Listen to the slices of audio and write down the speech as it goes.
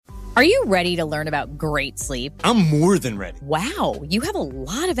Are you ready to learn about great sleep? I'm more than ready. Wow, you have a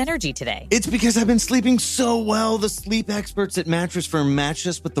lot of energy today. It's because I've been sleeping so well. The sleep experts at Mattress Firm matched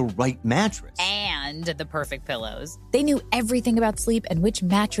us with the right mattress. And the perfect pillows. They knew everything about sleep and which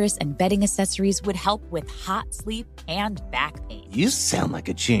mattress and bedding accessories would help with hot sleep and back pain. You sound like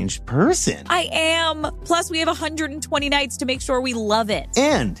a changed person. I am. Plus, we have 120 nights to make sure we love it.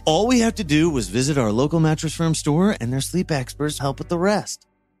 And all we have to do was visit our local Mattress Firm store, and their sleep experts help with the rest.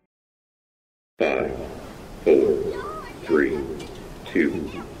 5, 4, 3, 2,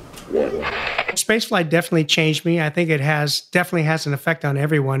 1. Spaceflight definitely changed me. I think it definitely has an effect on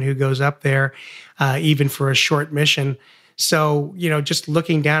everyone who goes up there, even for a short mission. So, just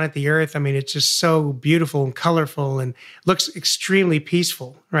looking down at the Earth, I mean, it's just so beautiful and colorful and looks extremely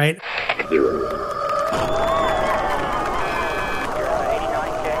peaceful, right? 0.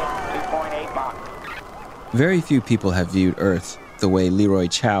 Very few people have viewed Earth the way Leroy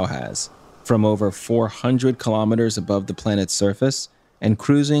Chiao has, from over 400 kilometers above the planet's surface and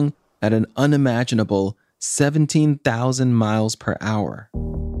cruising at an unimaginable 17,000 miles per hour.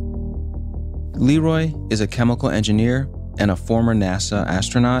 Leroy is a chemical engineer and a former NASA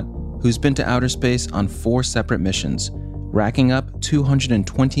astronaut who's been to outer space on 4 separate missions, racking up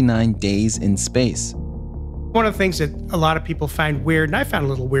 229 days in space. One of the things that a lot of people find weird, and I found a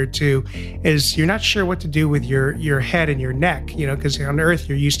little weird too, is you're not sure what to do with your head and your neck, because on Earth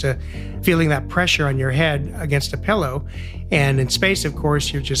you're used to feeling that pressure on your head against a pillow. And in space, of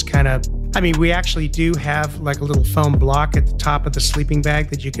course, you're just we actually do have like a little foam block at the top of the sleeping bag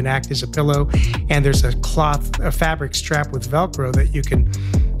that you can act as a pillow. And there's a fabric strap with Velcro that you can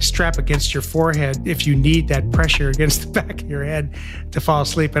strap against your forehead if you need that pressure against the back of your head to fall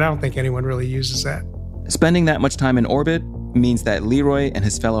asleep. But I don't think anyone really uses that. Spending that much time in orbit means that Leroy and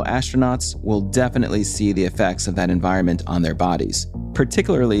his fellow astronauts will definitely see the effects of that environment on their bodies,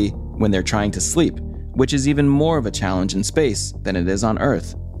 particularly when they're trying to sleep, which is even more of a challenge in space than it is on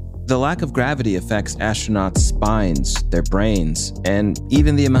Earth. The lack of gravity affects astronauts' spines, their brains, and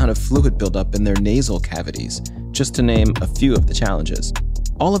even the amount of fluid buildup in their nasal cavities, just to name a few of the challenges.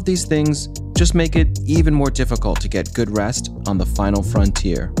 All of these things just make it even more difficult to get good rest on the final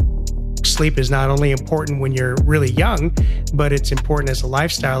frontier. Sleep is not only important when you're really young, but it's important as a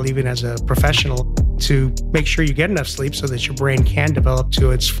lifestyle, even as a professional, to make sure you get enough sleep so that your brain can develop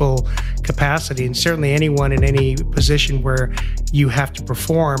to its full capacity. And certainly anyone in any position where you have to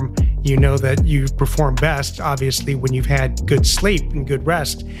perform, that you perform best, obviously, when you've had good sleep and good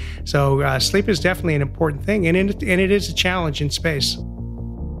rest. So sleep is definitely an important thing, and it is a challenge in space.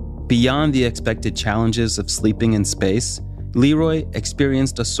 Beyond the expected challenges of sleeping in space, Leroy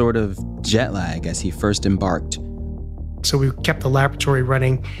experienced a sort of jet lag as he first embarked. So we kept the laboratory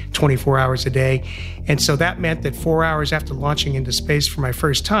running 24 hours a day. And so that meant that 4 hours after launching into space for my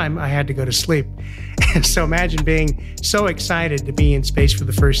first time, I had to go to sleep. So imagine being so excited to be in space for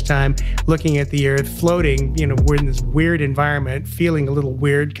the first time, looking at the Earth, floating, we're in this weird environment, feeling a little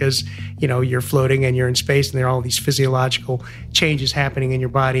weird because, you're floating and you're in space and there are all these physiological changes happening in your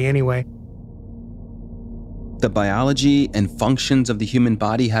body anyway. The biology and functions of the human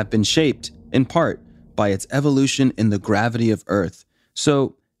body have been shaped, in part, by its evolution in the gravity of Earth.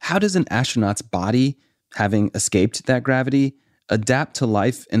 So, how does an astronaut's body, having escaped that gravity, adapt to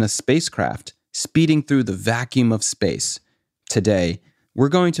life in a spacecraft, speeding through the vacuum of space? Today, we're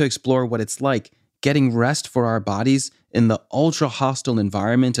going to explore what it's like getting rest for our bodies in the ultra-hostile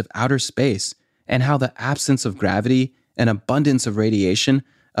environment of outer space, and how the absence of gravity and abundance of radiation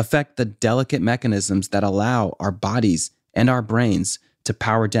affect the delicate mechanisms that allow our bodies and our brains to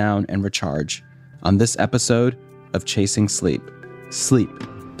power down and recharge. On this episode of Chasing Sleep, Sleep,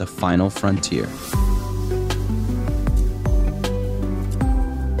 the Final Frontier.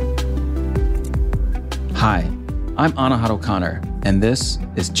 Hi, I'm Anahad O'Connor, and this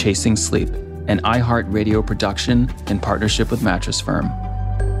is Chasing Sleep, an iHeartRadio production in partnership with Mattress Firm.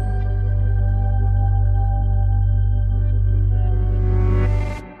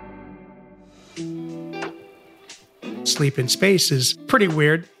 Sleep in space is pretty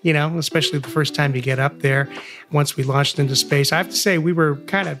weird, especially the first time you get up there. Once we launched into space, I have to say we were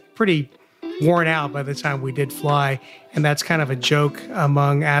kind of pretty worn out by the time we did fly. And that's kind of a joke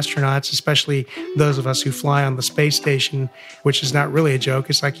among astronauts, especially those of us who fly on the space station, which is not really a joke.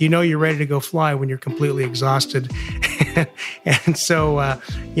 It's like, you're ready to go fly when you're completely exhausted. And so,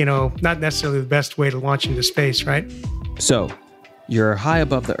 not necessarily the best way to launch into space, right? So, you're high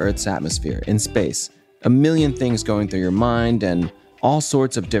above the Earth's atmosphere in space. A million things going through your mind and all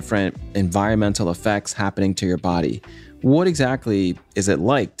sorts of different environmental effects happening to your body. What exactly is it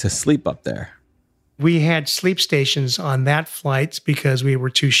like to sleep up there? We had sleep stations on that flight because we were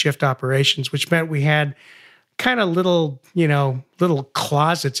 2 shift operations, which meant we had kind of little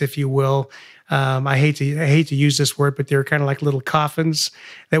closets, if you will. I hate to use this word, but they're kind of like little coffins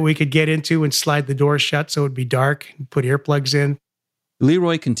that we could get into and slide the door shut so it would be dark and put earplugs in.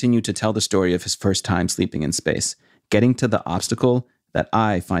 Leroy continued to tell the story of his first time sleeping in space, getting to the obstacle that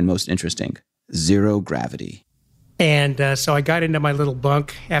I find most interesting: zero gravity. And so I got into my little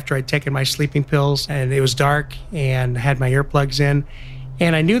bunk after I'd taken my sleeping pills, and it was dark and had my earplugs in.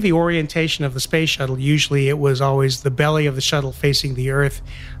 And I knew the orientation of the space shuttle. Usually it was always the belly of the shuttle facing the Earth.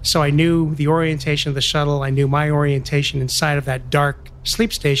 So I knew the orientation of the shuttle. I knew my orientation inside of that dark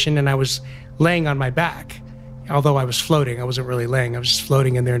sleep station, and I was laying on my back. Although I was floating, I wasn't really laying. I was just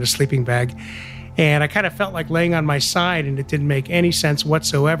floating in there in a sleeping bag. And I kind of felt like laying on my side, and it didn't make any sense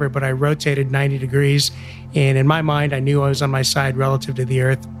whatsoever, but I rotated 90 degrees. And in my mind, I knew I was on my side relative to the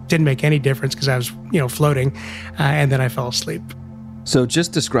Earth. Didn't make any difference because I was, floating. And then I fell asleep. So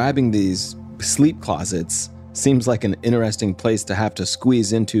just describing these sleep closets seems like an interesting place to have to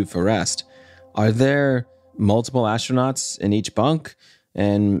squeeze into for rest. Are there multiple astronauts in each bunk?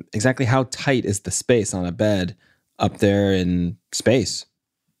 And exactly how tight is the space on a bed up there in space?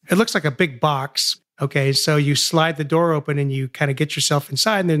 It looks like a big box. Okay, so you slide the door open and you kind of get yourself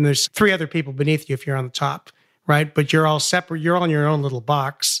inside, and then there's 3 other people beneath you if you're on the top, right? But you're all separate. You're on your own little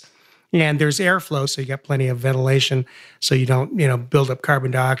box. And there's airflow, so you got plenty of ventilation, so you don't, build up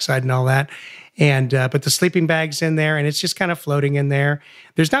carbon dioxide and all that. And but the sleeping bag's in there, and it's just kind of floating in there.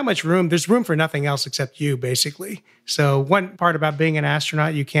 There's not much room. There's room for nothing else except you, basically. So one part about being an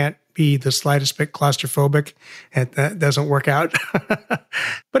astronaut, you can't be the slightest bit claustrophobic, and that doesn't work out.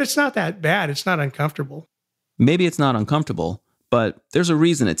 But it's not that bad. It's not uncomfortable. Maybe it's not uncomfortable, but there's a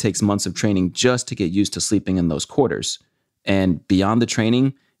reason it takes months of training just to get used to sleeping in those quarters. And beyond the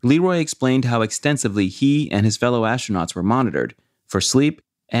training, Leroy explained how extensively he and his fellow astronauts were monitored for sleep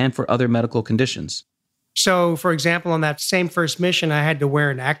and for other medical conditions. So, for example, on that same first mission, I had to wear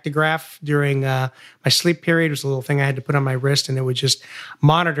an actigraph during my sleep period. It was a little thing I had to put on my wrist, and it would just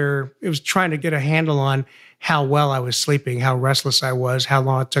monitor. It was trying to get a handle on how well I was sleeping, how restless I was, how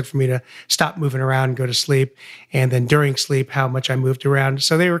long it took for me to stop moving around and go to sleep, and then during sleep, how much I moved around.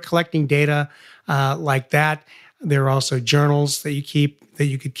 So they were collecting data like that. There are also journals that you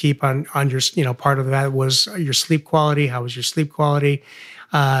could keep on your, part of that was your sleep quality. How was your sleep quality?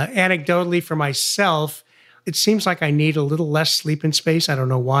 Anecdotally for myself, it seems like I need a little less sleep in space. I don't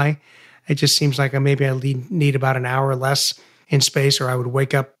know why. It just seems like maybe I need about an hour less in space, or I would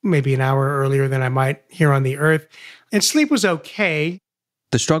wake up maybe an hour earlier than I might here on the Earth. And sleep was okay.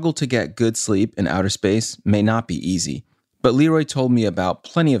 The struggle to get good sleep in outer space may not be easy. But Leroy told me about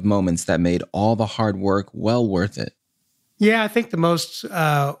plenty of moments that made all the hard work well worth it. Yeah, I think the most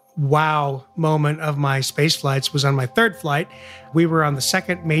wow moment of my space flights was on my 3rd flight. We were on the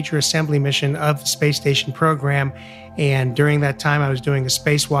 2nd major assembly mission of the space station program. And during that time, I was doing a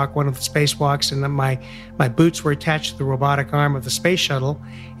spacewalk, one of the spacewalks, and then my boots were attached to the robotic arm of the space shuttle.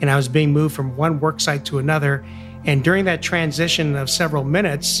 And I was being moved from one work site to another. And during that transition of several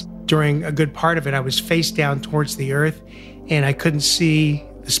minutes, during a good part of it, I was face down towards the Earth, and I couldn't see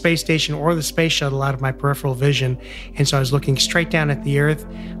the space station or the space shuttle out of my peripheral vision. And so I was looking straight down at the Earth,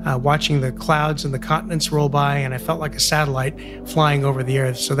 watching the clouds and the continents roll by, and I felt like a satellite flying over the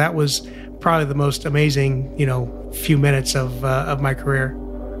Earth. So that was probably the most amazing, few minutes of my career.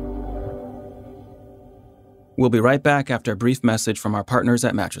 We'll be right back after a brief message from our partners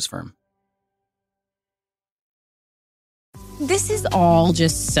at Mattress Firm. This is all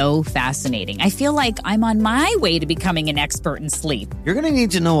just so fascinating. I feel like I'm on my way to becoming an expert in sleep. You're going to need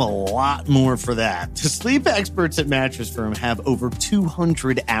to know a lot more for that. The sleep experts at Mattress Firm have over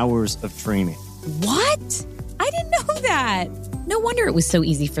 200 hours of training. What? I didn't know that. No wonder it was so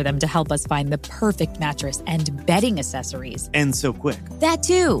easy for them to help us find the perfect mattress and bedding accessories. And so quick. That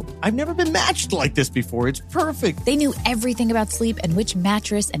too. I've never been matched like this before. It's perfect. They knew everything about sleep and which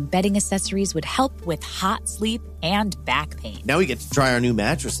mattress and bedding accessories would help with hot sleep and back pain. Now we get to try our new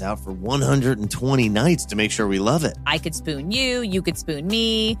mattress out for 120 nights to make sure we love it. I could spoon you, you could spoon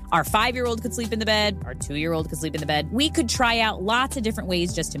me. Our 5-year-old could sleep in the bed. Our 2-year-old could sleep in the bed. We could try out lots of different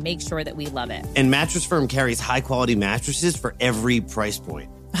ways just to make sure that we love it. And Mattress Firm carries high-quality mattresses for every price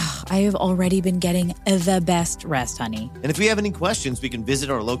point. I have already been getting the best rest, honey. And if you have any questions, we can visit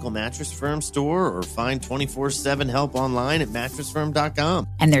our local Mattress Firm store or find 24/7 help online at mattressfirm.com.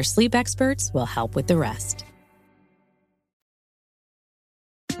 And their sleep experts will help with the rest.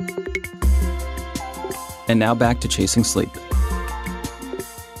 And now back to chasing sleep.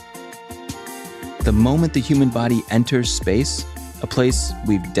 The moment the human body enters space, a place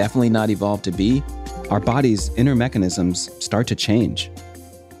we've definitely not evolved to be, our body's inner mechanisms start to change.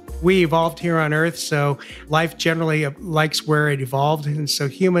 We evolved here on Earth, so life generally likes where it evolved. And so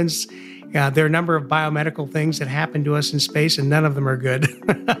humans, there are a number of biomedical things that happen to us in space, and none of them are good.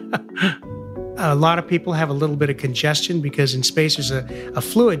 A lot of people have a little bit of congestion because in space there's a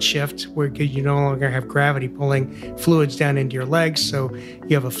fluid shift where you no longer have gravity pulling fluids down into your legs. So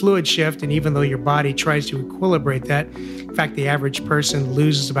you have a fluid shift, and even though your body tries to equilibrate that, in fact, the average person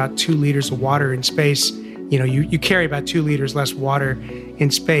loses about 2 liters of water in space. You carry about 2 liters less water in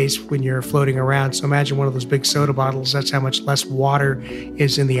space when you're floating around. So imagine one of those big soda bottles. That's how much less water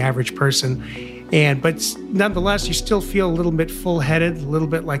is in the average person. But nonetheless, you still feel a little bit full-headed, a little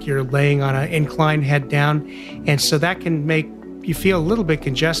bit like you're laying on an incline head down. And so that can make you feel a little bit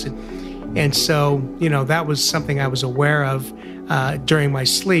congested. And so, that was something I was aware of during my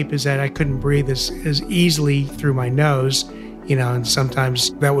sleep, is that I couldn't breathe as easily through my nose, and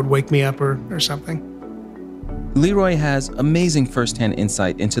sometimes that would wake me up or something. Leroy has amazing firsthand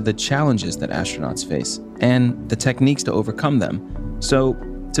insight into the challenges that astronauts face and the techniques to overcome them. So,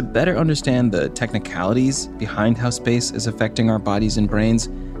 to better understand the technicalities behind how space is affecting our bodies and brains,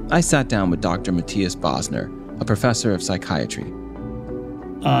 I sat down with Dr. Matthias Bosner, a professor of psychiatry.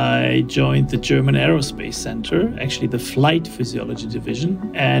 I joined the German Aerospace Center, actually the Flight Physiology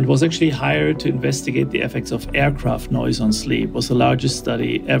Division, and was actually hired to investigate the effects of aircraft noise on sleep. It was the largest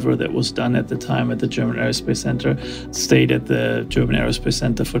study ever that was done at the time at the German Aerospace Center. Stayed at the German Aerospace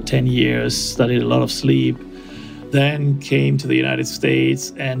Center for 10 years, studied a lot of sleep, then came to the United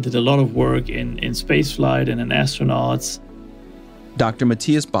States and did a lot of work in spaceflight and in astronauts. Dr.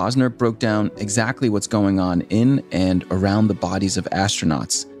 Matthias Bosner broke down exactly what's going on in and around the bodies of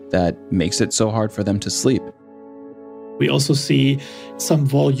astronauts that makes it so hard for them to sleep. We also see some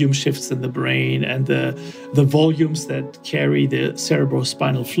volume shifts in the brain, and the volumes that carry the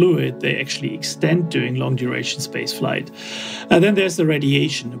cerebrospinal fluid, they actually extend during long-duration spaceflight. And then there's the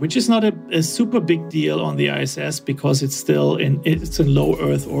radiation, which is not a super big deal on the ISS because it's still in low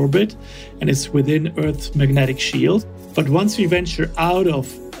Earth orbit and it's within Earth's magnetic shield. But once we venture out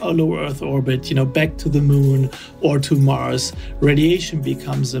of a low Earth orbit, back to the moon or to Mars, radiation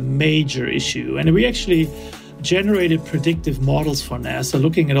becomes a major issue. And we actually generated predictive models for NASA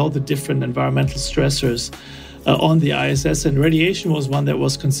looking at all the different environmental stressors on the ISS, and radiation was one that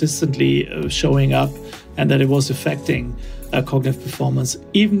was consistently showing up and that it was affecting cognitive performance,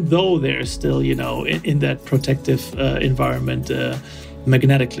 even though they're still, in that protective environment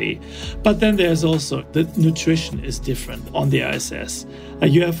magnetically. But then there's also the nutrition is different on the ISS.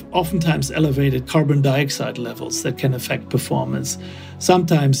 You have oftentimes elevated carbon dioxide levels that can affect performance.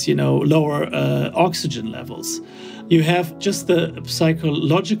 Sometimes, lower oxygen levels. You have just the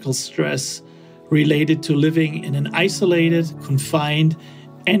psychological stress related to living in an isolated, confined,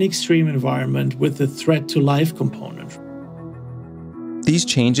 and extreme environment with the threat to life component. These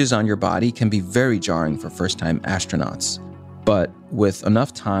changes on your body can be very jarring for first-time astronauts. But with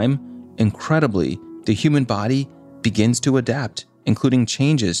enough time, incredibly, the human body begins to adapt, including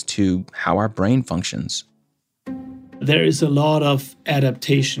changes to how our brain functions. There is a lot of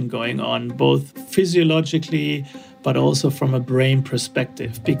adaptation going on, both physiologically, but also from a brain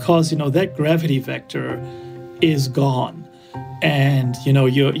perspective, because, that gravity vector is gone. And,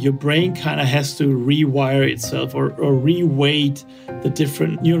 your brain kind of has to rewire itself or reweight the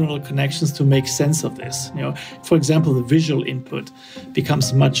different neuronal connections to make sense of this. For example, the visual input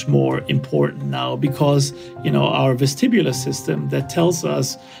becomes much more important now because, our vestibular system that tells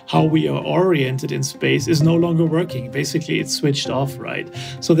us how we are oriented in space is no longer working. Basically, it's switched off, right?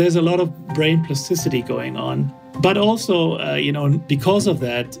 So there's a lot of brain plasticity going on. But also, because of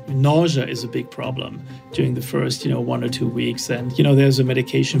that, nausea is a big problem during the first, 1 or 2 weeks. And, there's a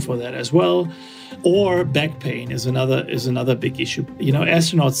medication for that as well. Or back pain is another big issue.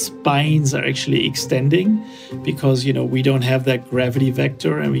 Astronauts' spines are actually extending because, we don't have that gravity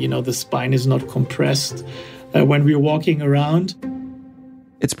vector and, the spine is not compressed when we're walking around.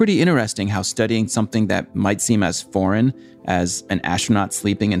 It's pretty interesting how studying something that might seem as foreign as an astronaut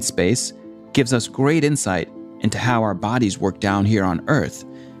sleeping in space gives us great insight into how our bodies work down here on Earth.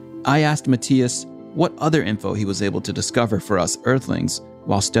 I asked Matthias what other info he was able to discover for us Earthlings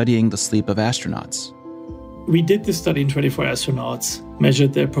while studying the sleep of astronauts. We did this study in 24 astronauts,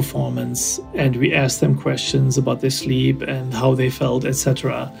 measured their performance, and we asked them questions about their sleep and how they felt,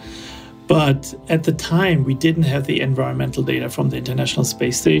 etc. But at the time, we didn't have the environmental data from the International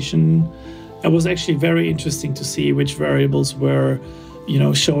Space Station. It was actually very interesting to see which variables were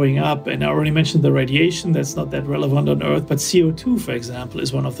showing up. And I already mentioned the radiation, that's not that relevant on Earth, but CO2, for example,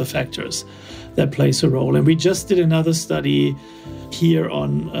 is one of the factors that plays a role. And we just did another study here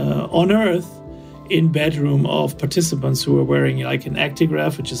on Earth in-bedroom of participants who were wearing like an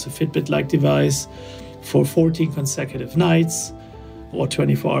Actigraph, which is a Fitbit-like device, for 14 consecutive nights or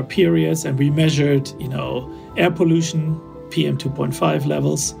 24-hour periods. And we measured, air pollution, PM 2.5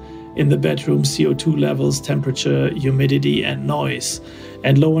 levels in the bedroom, CO2 levels, temperature, humidity, and noise.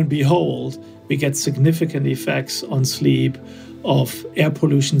 And lo and behold, we get significant effects on sleep of air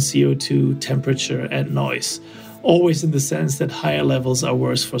pollution, CO2, temperature, and noise. Always in the sense that higher levels are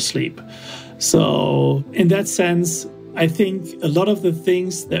worse for sleep. So in that sense, I think a lot of the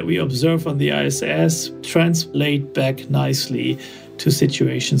things that we observe on the ISS translate back nicely to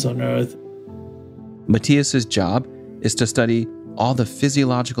situations on Earth. Matthias's job is to study all the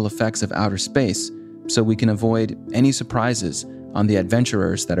physiological effects of outer space so we can avoid any surprises on the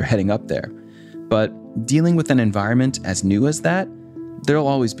adventurers that are heading up there. But dealing with an environment as new as that, there'll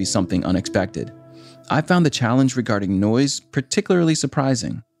always be something unexpected. I found the challenge regarding noise particularly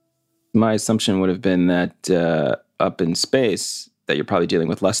surprising. My assumption would have been that up in space, that you're probably dealing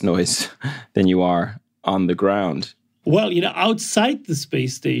with less noise than you are on the ground. Well, outside the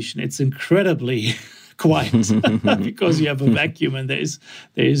space station, it's incredibly quiet because you have a vacuum and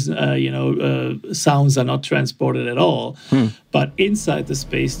sounds are not transported at all. But inside the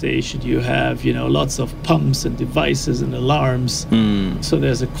space station, you have, lots of pumps and devices and alarms. So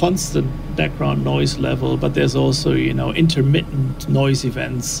there's a constant background noise level, but there's also, intermittent noise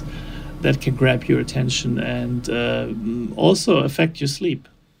events that can grab your attention and also affect your sleep.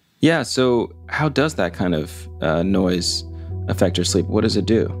 Yeah, so how does that kind of noise affect your sleep? What does it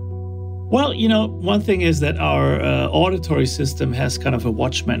do? Well, one thing is that our auditory system has kind of a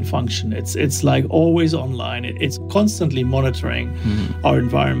watchman function. It's like always online. It's constantly monitoring our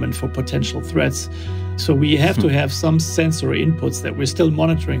environment for potential threats. So we have to have some sensory inputs that we're still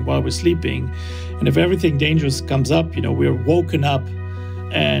monitoring while we're sleeping. And if everything dangerous comes up, we're woken up,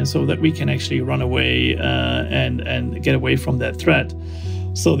 and so that we can actually run away and get away from that threat.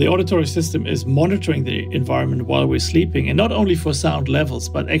 So the auditory system is monitoring the environment while we're sleeping, and not only for sound levels,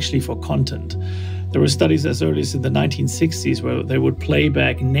 but actually for content. There were studies as early as in the 1960s where they would play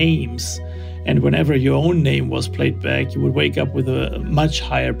back names, and whenever your own name was played back, you would wake up with a much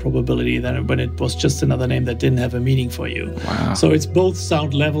higher probability than when it was just another name that didn't have a meaning for you. Wow. So it's both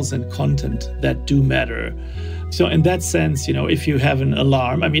sound levels and content that do matter. So in that sense, if you have an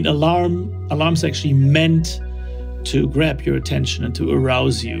alarm, alarms actually meant to grab your attention and to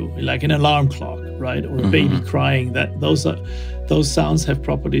arouse you, like an alarm clock, right? Or a baby crying. Those sounds have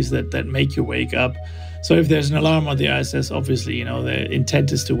properties that make you wake up. So if there's an alarm on the ISS, obviously, the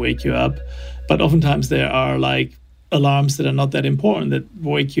intent is to wake you up. But oftentimes there are like alarms that are not that important that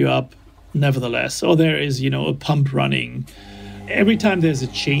wake you up nevertheless. Or there is, a pump running. Every time there's a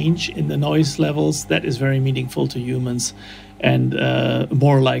change in the noise levels, that is very meaningful to humans and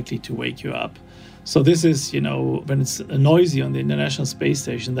more likely to wake you up. So this is, when it's noisy on the International Space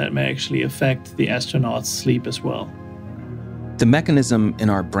Station, that may actually affect the astronauts' sleep as well. The mechanism in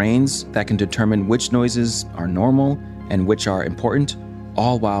our brains that can determine which noises are normal and which are important,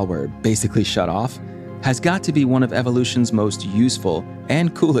 all while we're basically shut off, has got to be one of evolution's most useful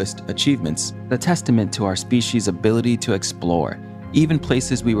and coolest achievements, a testament to our species' ability to explore, even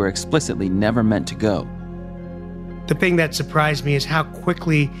places we were explicitly never meant to go. The thing that surprised me is how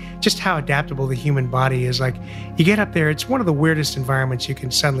adaptable the human body is. Like, you get up there, it's one of the weirdest environments you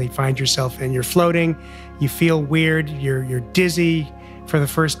can suddenly find yourself in. You're floating, you feel weird, you're dizzy for the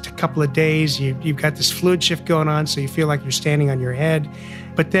first couple of days. You've got this fluid shift going on, so you feel like you're standing on your head.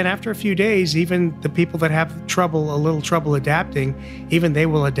 But then after a few days, even the people that have a little trouble adapting, even they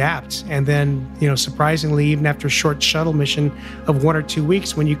will adapt. And then, surprisingly, even after a short shuttle mission of 1 or 2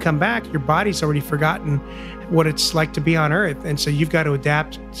 weeks, when you come back, your body's already forgotten what it's like to be on Earth. And so you've got to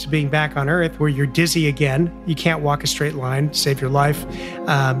adapt to being back on Earth, where you're dizzy again. You can't walk a straight line to save your life.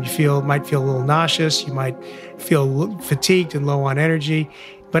 You might feel a little nauseous. You might feel fatigued and low on energy.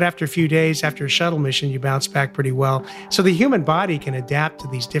 But after a few days, after a shuttle mission, you bounce back pretty well. So the human body can adapt to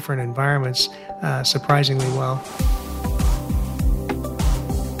these different environments surprisingly well.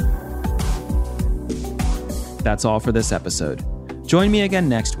 That's all for this episode. Join me again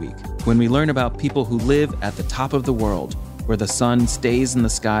next week when we learn about people who live at the top of the world, where the sun stays in the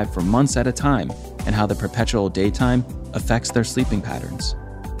sky for months at a time, and how the perpetual daytime affects their sleeping patterns.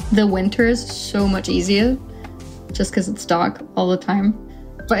 The winter is so much easier just because it's dark all the time.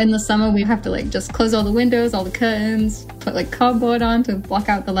 But in the summer, we have to just close all the windows, all the curtains, put cardboard on to block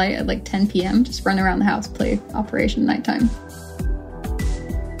out the light at 10 p.m. Just run around the house, play Operation Nighttime.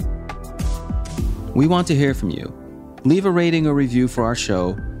 We want to hear from you. Leave a rating or review for our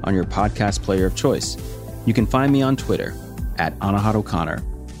show on your podcast player of choice. You can find me on Twitter @AnahatO'Connor.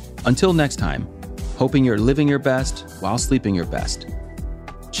 Until next time, hoping you're living your best while sleeping your best.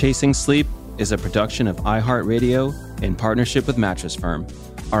 Chasing Sleep is a production of iHeartRadio in partnership with Mattress Firm.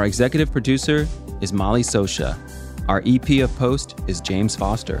 Our executive producer is Molly Sosha. Our EP of Post is James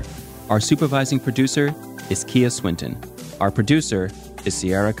Foster. Our supervising producer is Kia Swinton. Our producer is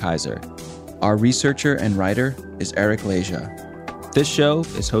Sierra Kaiser. Our researcher and writer is Eric Leja. This show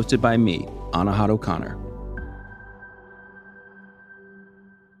is hosted by me, Anahad O'Connor.